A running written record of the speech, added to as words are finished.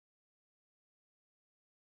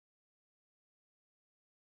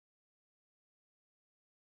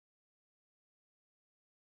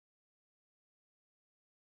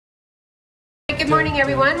morning,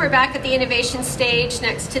 everyone. We're back at the Innovation Stage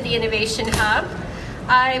next to the Innovation Hub.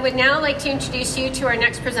 I would now like to introduce you to our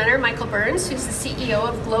next presenter, Michael Burns, who's the CEO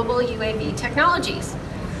of Global UAV Technologies.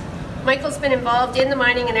 Michael's been involved in the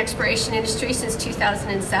mining and exploration industry since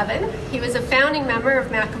 2007. He was a founding member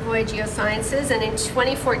of McAvoy Geosciences, and in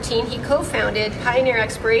 2014 he co-founded Pioneer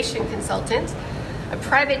Exploration Consultants, a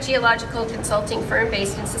private geological consulting firm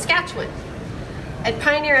based in Saskatchewan. At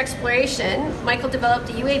Pioneer Exploration, Michael developed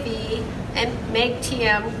a UAV and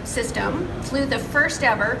MAG-TM system, flew the first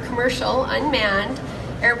ever commercial unmanned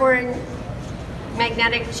airborne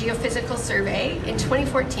magnetic geophysical survey in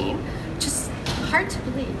 2014, which is hard to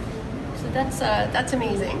believe. So that's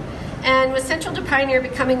amazing. And was central to Pioneer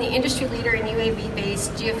becoming the industry leader in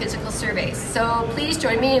UAV-based geophysical surveys. So please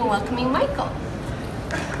join me in welcoming Michael.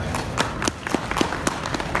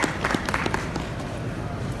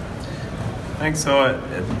 Thanks. So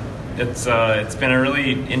it's been a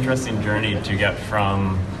really interesting journey to get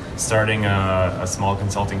from starting a small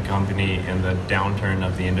consulting company in the downturn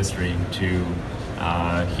of the industry to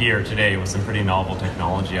here today with some pretty novel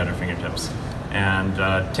technology at our fingertips. And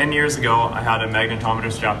 10 years ago, I had a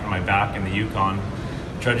magnetometer strapped to my back in the Yukon,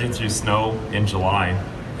 trudging through snow in July,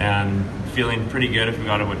 and feeling pretty good if we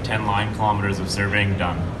got about 10 line kilometers of surveying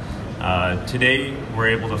done. Today, we're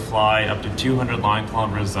able to fly up to 200 line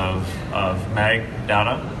kilometers of mag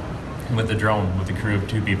data with a drone with a crew of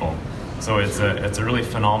 2 people. So it's a really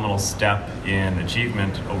phenomenal step in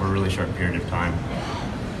achievement over a really short period of time.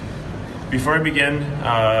 Before I begin,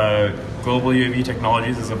 Global UAV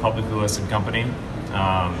Technologies is a publicly listed company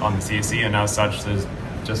on the CSE, and as such,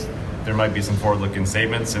 there might be some forward-looking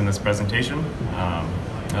statements in this presentation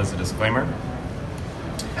as a disclaimer.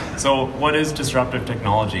 So what is disruptive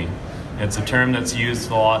technology? It's a term that's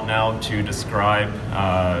used a lot now to describe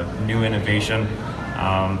new innovation,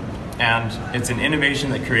 and it's an innovation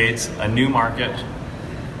that creates a new market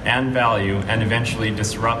and value and eventually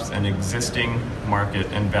disrupts an existing market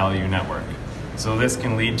and value network. So this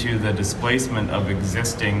can lead to the displacement of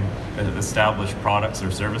existing established products or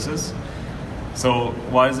services. So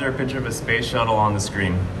why is there a picture of a space shuttle on the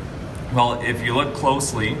screen? Well, if you look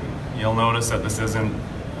closely, you'll notice that this isn't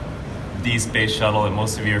the space shuttle that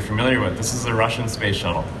most of you are familiar with. This is a Russian space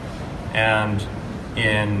shuttle. And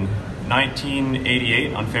in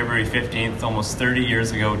 1988, on February 15th, almost 30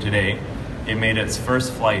 years ago today, it made its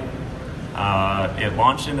first flight. It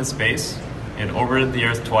launched into space, it orbited the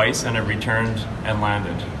Earth twice, and it returned and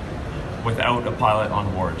landed without a pilot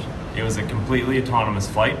on board. It was a completely autonomous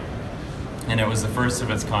flight, and it was the first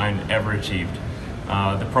of its kind ever achieved.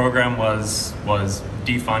 The program was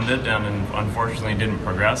defunded and unfortunately didn't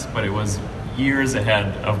progress, but it was years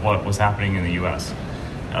ahead of what was happening in the US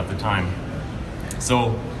at the time.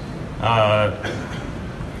 So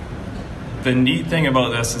the neat thing about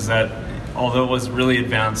this is that although it was really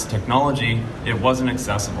advanced technology, it wasn't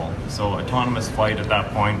accessible. So autonomous flight at that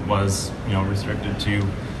point was restricted to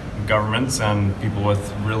governments and people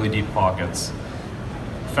with really deep pockets.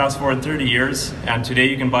 Fast forward 30 years, and today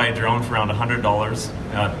you can buy a drone for around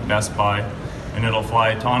 $100 at Best Buy, and it'll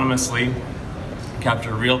fly autonomously,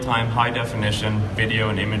 capture real-time, high-definition video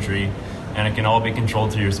and imagery, and it can all be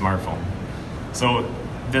controlled through your smartphone. So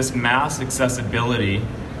this mass accessibility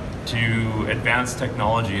to advanced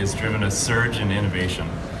technology has driven a surge in innovation.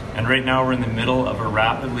 And right now we're in the middle of a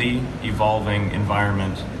rapidly evolving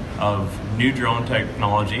environment of new drone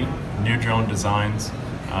technology, new drone designs.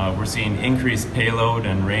 We're seeing increased payload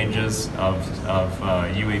and ranges of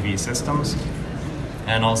UAV systems,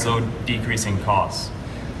 and also decreasing costs.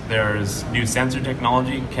 There's new sensor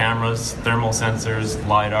technology, cameras, thermal sensors,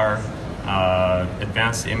 LiDAR,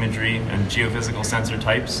 advanced imagery, and geophysical sensor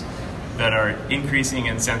types that are increasing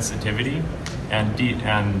in sensitivity and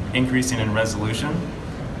increasing in resolution,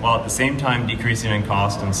 while at the same time decreasing in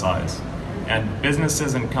cost and size. And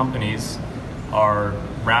businesses and companies are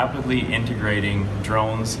rapidly integrating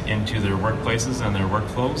drones into their workplaces and their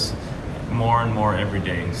workflows more and more every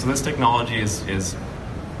day. So this technology is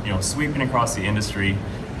sweeping across the industry,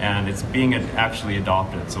 and it's being actually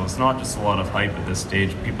adopted. So it's not just a lot of hype at this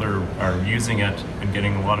stage. People are using it and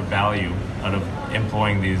getting a lot of value out of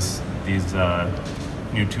employing these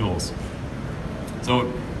new tools.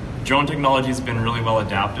 So drone technology has been really well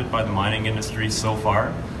adapted by the mining industry so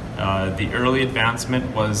far. The early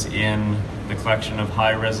advancement was in the collection of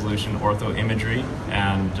high-resolution ortho imagery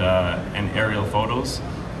and aerial photos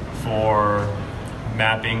for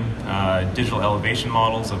mapping digital elevation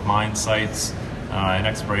models of mine sites and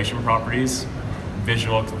exploration properties,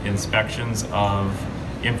 visual inspections of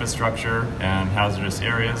infrastructure and hazardous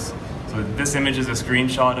areas, So this image is a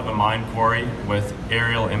screenshot of a mine quarry with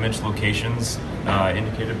aerial image locations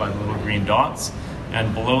indicated by the little green dots.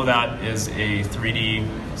 And below that is a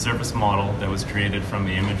 3D surface model that was created from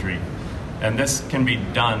the imagery. And this can be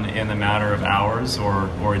done in a matter of hours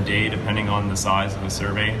or a day, depending on the size of the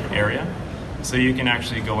survey area. So you can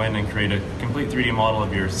actually go in and create a complete 3D model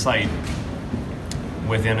of your site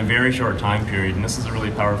within a very short time period, and this is a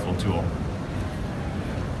really powerful tool.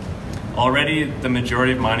 Already, the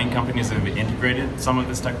majority of mining companies have integrated some of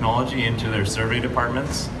this technology into their survey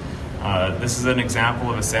departments. This is an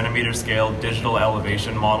example of a centimeter scale digital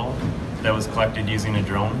elevation model that was collected using a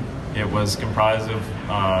drone. It was comprised of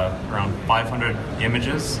around 500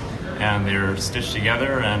 images, and they're stitched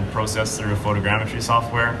together and processed through photogrammetry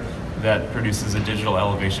software that produces a digital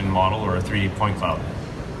elevation model, or a 3D point cloud.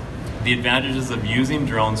 The advantages of using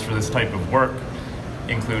drones for this type of work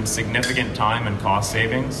include significant time and cost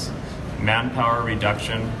savings, manpower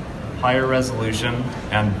reduction, higher resolution,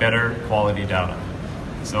 and better quality data.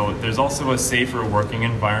 So there's also a safer working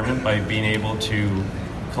environment by being able to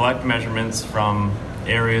collect measurements from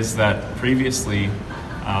areas that previously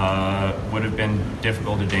would have been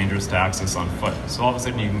difficult or dangerous to access on foot. So all of a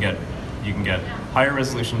sudden you can get higher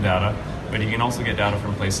resolution data, but you can also get data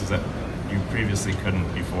from places that you previously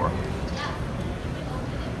couldn't before.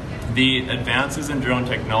 The advances in drone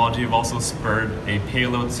technology have also spurred a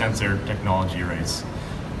payload sensor technology race.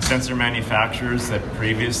 Sensor manufacturers that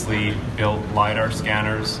previously built LiDAR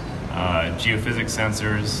scanners, geophysics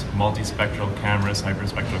sensors, multispectral cameras,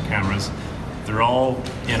 hyperspectral cameras, they're all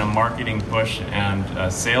in a marketing push and a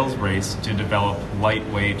sales race to develop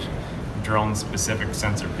lightweight drone-specific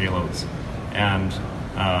sensor payloads. And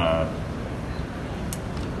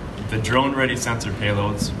the drone-ready sensor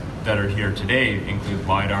payloads that are here today include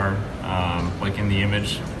LiDAR, like in the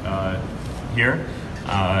image here,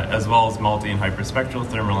 as well as multi and hyperspectral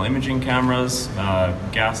thermal imaging cameras,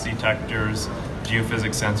 gas detectors,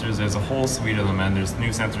 geophysics sensors. There's a whole suite of them, and there's new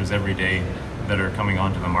sensors every day that are coming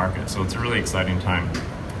onto the market. So it's a really exciting time.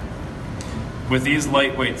 With these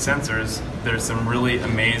lightweight sensors, there's some really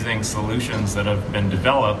amazing solutions that have been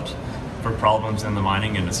developed for problems in the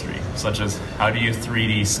mining industry, such as how do you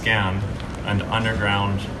 3D scan an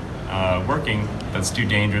underground working that's too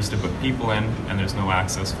dangerous to put people in, and there's no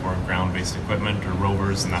access for ground-based equipment or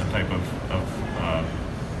rovers and that type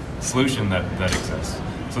of solution that exists.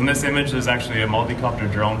 So in this image, there's actually a multi-copter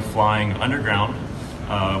drone flying underground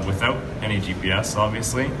without any GPS,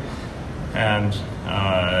 obviously, and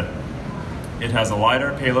it has a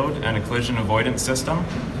LiDAR payload and a collision avoidance system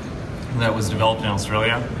that was developed in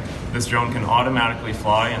Australia. This drone can automatically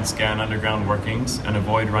fly and scan underground workings and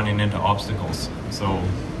avoid running into obstacles. So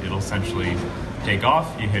it'll essentially take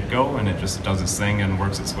off, you hit go, and it just does its thing and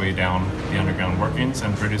works its way down the underground workings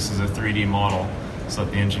and produces a 3D model so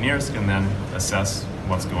that the engineers can then assess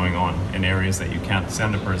what's going on in areas that you can't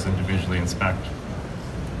send a person to visually inspect.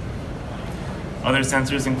 Other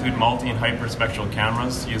sensors include multi and hyperspectral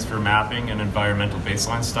cameras used for mapping and environmental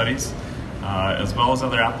baseline studies, as well as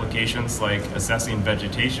other applications like assessing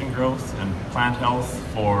vegetation growth and plant health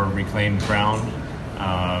for reclaimed ground.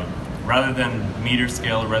 Rather than meter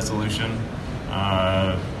scale resolution,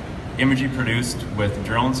 imagery produced with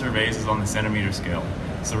drone surveys is on the centimeter scale.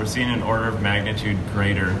 So we're seeing an order of magnitude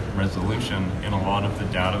greater resolution in a lot of the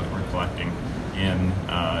data that we're collecting in,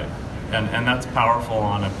 and that's powerful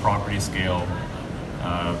on a property scale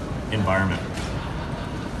environment.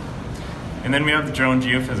 And then we have the drone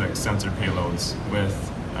geophysics sensor payloads, with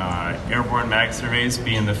airborne mag surveys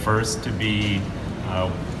being the first to be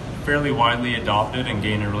fairly widely adopted and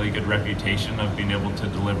gain a really good reputation of being able to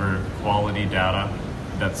deliver quality data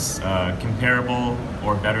that's comparable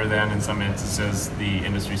or better than, in some instances, the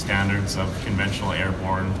industry standards of conventional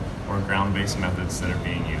airborne or ground-based methods that are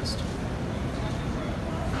being used.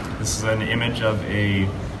 This is an image of a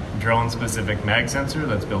drone-specific mag sensor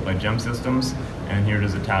that's built by GEM Systems, and here it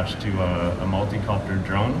is attached to a multi-copter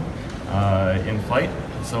drone in flight.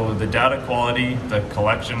 So the data quality, the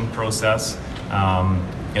collection process,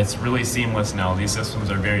 it's really seamless now. These systems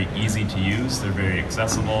are very easy to use, they're very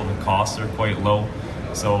accessible, the costs are quite low.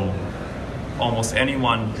 So almost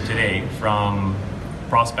anyone today, from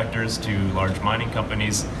prospectors to large mining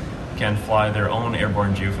companies, can fly their own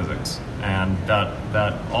airborne geophysics. And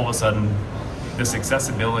that all of a sudden, this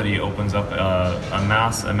accessibility opens up a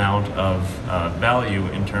mass amount of value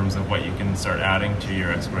in terms of what you can start adding to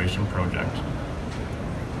your exploration project.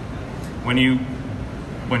 When you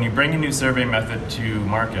bring a new survey method to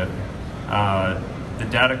market, the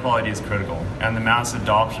data quality is critical, and the mass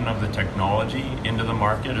adoption of the technology into the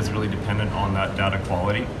market is really dependent on that data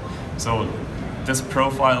quality. So this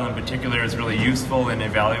profile in particular is really useful in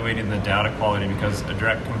evaluating the data quality because a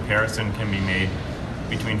direct comparison can be made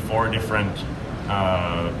between four different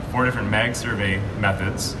mag survey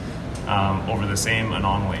methods over the same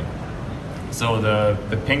anomaly. So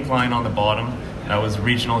the pink line on the bottom, that was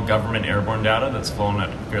regional government airborne data that's flown at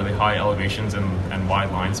fairly high elevations and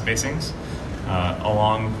wide line spacings.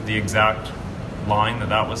 Along the exact line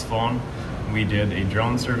that was flown, we did a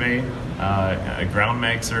drone survey, a ground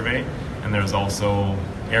mag survey, and there was also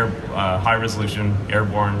high-resolution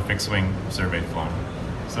airborne fixed-wing survey flown.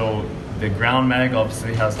 So the ground mag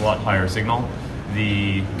obviously has a lot higher signal.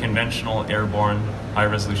 The conventional airborne,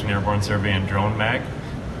 high-resolution airborne survey and drone mag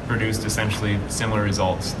produced essentially similar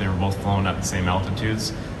results. They were both flown at the same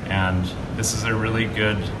altitudes, and this is a really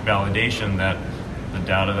good validation that the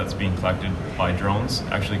data that's being collected by drones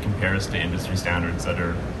actually compares to industry standards that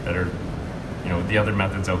are the other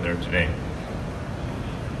methods out there today.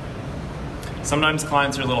 Sometimes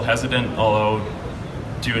clients are a little hesitant, although,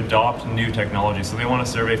 to adopt new technology, so they want a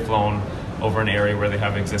survey flown over an area where they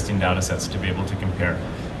have existing data sets to be able to compare.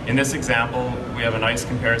 In this example, we have a nice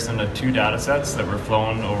comparison of two data sets that were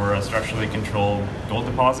flown over a structurally controlled gold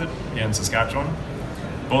deposit in Saskatchewan.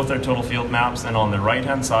 Both are total field maps, and on the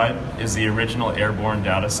right-hand side is the original airborne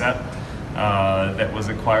data set that was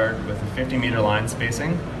acquired with a 50-meter line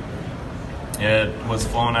spacing. It was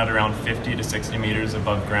flown at around 50 to 60 meters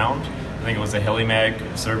above ground. I think it was a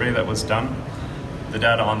HeliMag survey that was done. The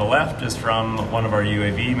data on the left is from one of our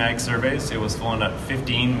UAV mag surveys. It was flown at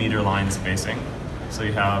 15-meter line spacing. So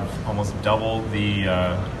you have almost double the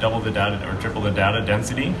data, or triple the data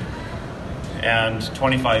density, and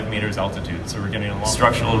 25 meters altitude. So we're getting a lot.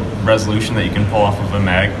 Structural resolution that you can pull off of a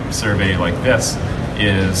mag survey like this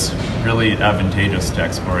is really advantageous to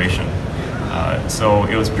exploration. So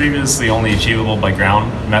it was previously only achievable by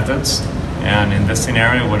ground methods, and in this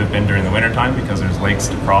scenario it would have been during the wintertime because there's lakes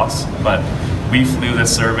to cross. But we flew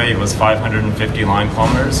this survey, it was 550 line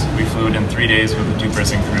kilometers. We flew it in 3 days with a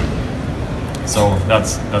 2-person crew. So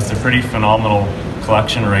that's a pretty phenomenal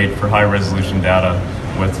collection rate for high resolution data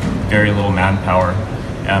with very little manpower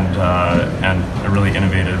and a really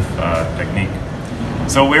innovative technique.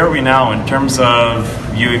 So where are we now in terms of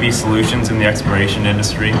UAV solutions in the exploration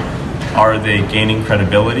industry? Are they gaining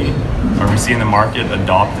credibility? Are we seeing the market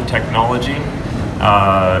adopt the technology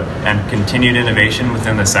and continued innovation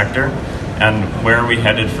within the sector? And where are we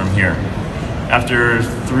headed from here? After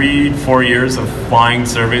 3-4 years of flying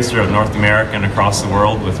surveys throughout North America and across the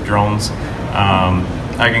world with drones,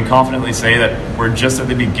 I can confidently say that we're just at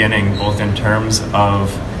the beginning, both in terms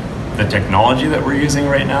of the technology that we're using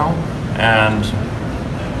right now and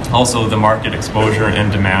also the market exposure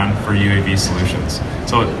and demand for UAV solutions.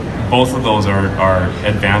 So both of those are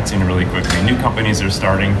advancing really quickly. New companies are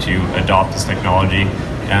starting to adopt this technology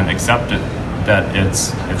and accept it, that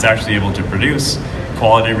it's actually able to produce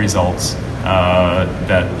quality results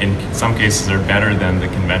that in some cases are better than the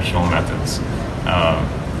conventional methods.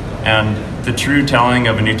 And the true telling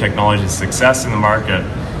of a new technology's success in the market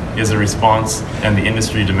is a response and the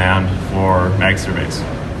industry demand for mag surveys.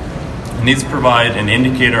 And these provide an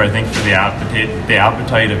indicator, I think, for the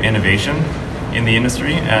appetite of innovation in the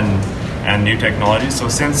industry and new technologies. So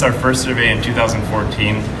since our first survey in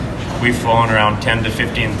 2014, we've flown around 10 to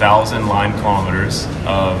 15,000 line kilometers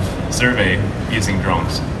of survey using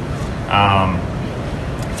drones.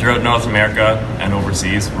 Throughout North America and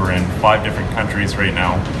overseas, we're in 5 different countries right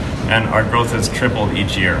now, and our growth has tripled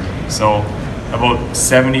each year. So about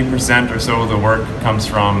 70% or so of the work comes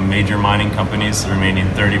from major mining companies. The remaining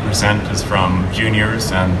 30% is from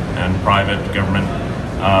juniors and private government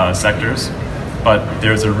sectors. But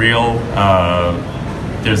there's a real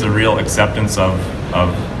acceptance of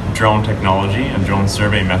drone technology and drone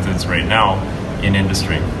survey methods right now in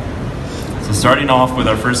industry. So starting off with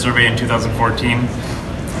our first survey in 2014,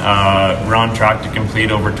 we're on track to complete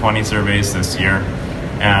over 20 surveys this year,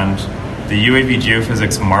 and the UAV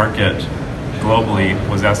geophysics market globally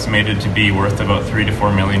was estimated to be worth about $3 to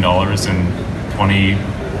 $4 million in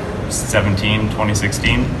 2017,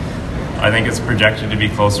 2016. I think it's projected to be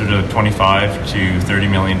closer to $25 to $30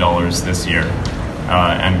 million this year,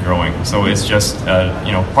 and growing. So it's just,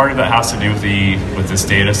 part of that has to do with the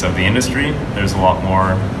status of the industry. There's a lot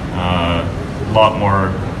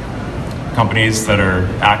more companies that are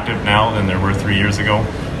active now than there were 3 years ago,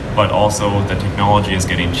 but also the technology is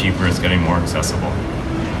getting cheaper, it's getting more accessible.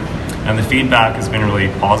 And the feedback has been really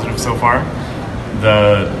positive so far.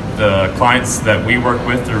 The clients that we work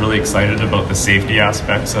with are really excited about the safety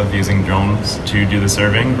aspects of using drones to do the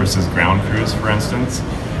surveying versus ground crews, for instance.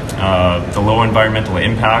 The low environmental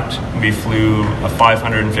impact. We flew a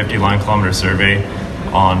 550 line kilometer survey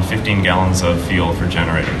on 15 gallons of fuel for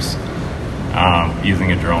generators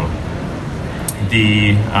using a drone.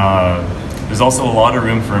 There's also a lot of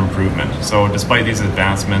room for improvement. So despite these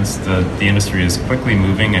advancements, the industry is quickly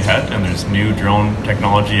moving ahead, and there's new drone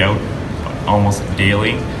technology out almost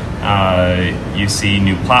daily. You see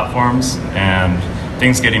new platforms and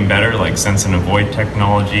things getting better, like sense and avoid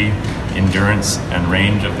technology, endurance and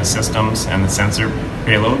range of the systems and the sensor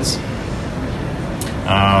payloads.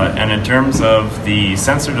 And in terms of the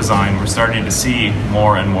sensor design, we're starting to see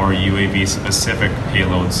more and more UAV-specific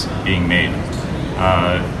payloads being made,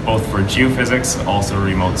 both for geophysics, also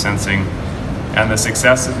remote sensing. And the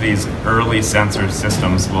success of these early sensor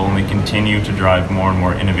systems will only continue to drive more and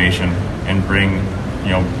more innovation and bring,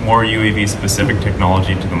 more UAV-specific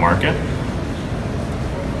technology to the market.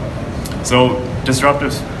 So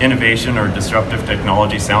disruptive innovation or disruptive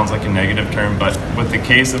technology sounds like a negative term, but with the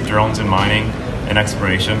case of drones in mining and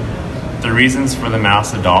exploration, the reasons for the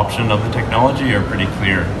mass adoption of the technology are pretty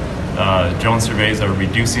clear. Drone surveys are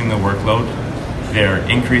reducing the workload, they're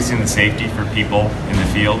increasing the safety for people in the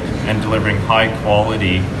field, and delivering high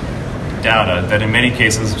quality data that in many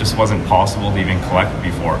cases just wasn't possible to even collect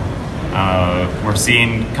before. We're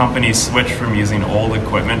seeing companies switch from using old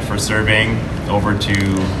equipment for surveying over to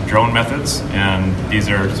drone methods, and these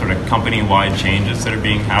are sort of company-wide changes that are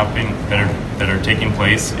that are taking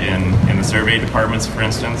place in the survey departments, for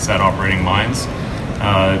instance, at operating mines,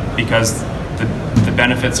 because the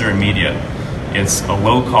benefits are immediate. It's a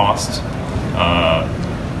low-cost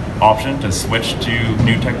option to switch to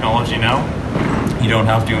new technology now. You don't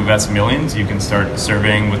have to invest millions. You can start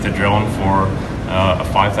surveying with a drone for a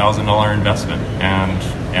 $5,000 investment,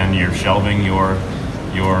 and you're shelving your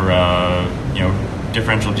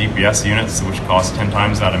differential GPS units, which cost 10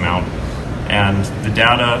 times that amount. And the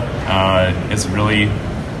data is really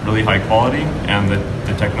high quality, and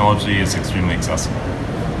the technology is extremely accessible.